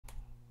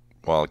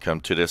Welcome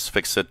to this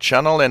Fixit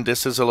channel, and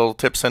this is a little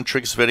tips and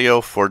tricks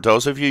video for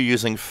those of you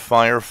using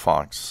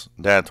Firefox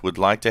that would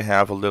like to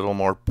have a little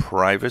more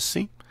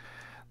privacy.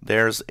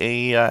 There's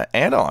a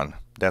add-on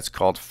that's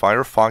called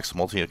Firefox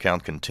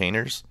Multi-Account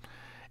Containers.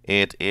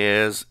 It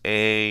is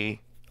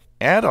a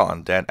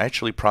add-on that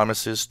actually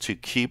promises to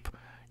keep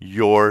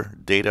your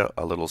data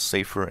a little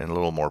safer and a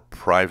little more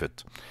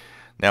private.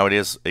 Now, it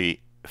is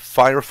a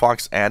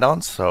Firefox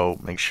add-on, so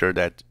make sure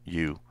that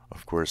you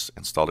of course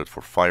install it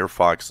for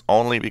Firefox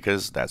only,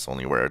 because that's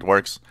only where it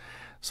works.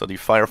 So the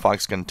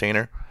Firefox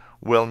container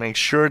will make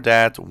sure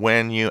that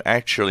when you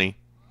actually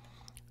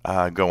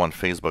go on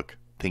Facebook,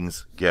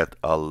 things get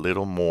a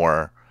little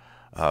more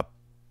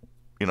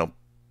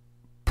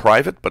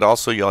private, but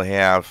also you'll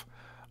have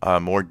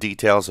more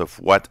details of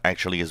what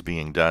actually is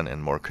being done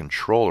and more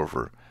control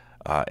over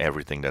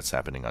everything that's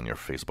happening on your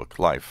Facebook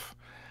Live.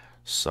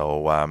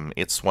 So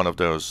it's one of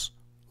those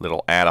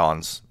little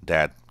add-ons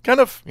that kind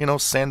of,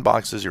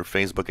 sandboxes your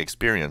Facebook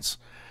experience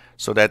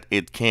so that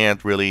it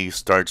can't really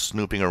start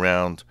snooping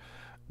around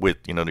with,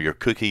 your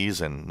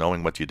cookies and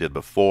knowing what you did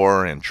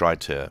before and try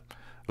to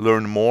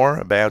learn more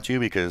about you,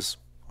 because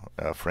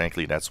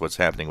frankly, that's what's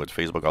happening with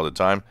Facebook all the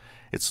time.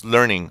 It's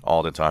learning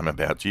all the time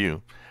about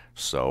you.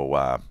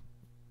 So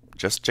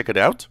just check it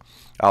out.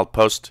 I'll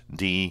post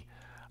the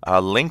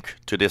link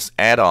to this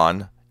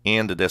add-on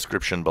in the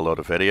description below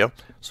the video,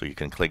 so you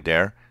can click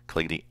there,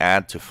 click the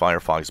Add to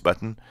Firefox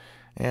button,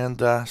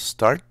 and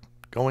start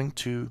going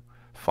to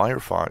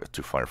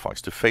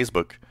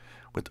Facebook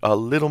with a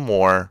little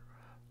more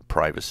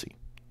privacy.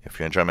 If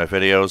you enjoy my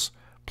videos,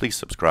 please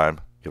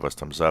subscribe, give us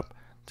thumbs up.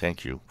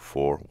 Thank you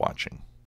for watching.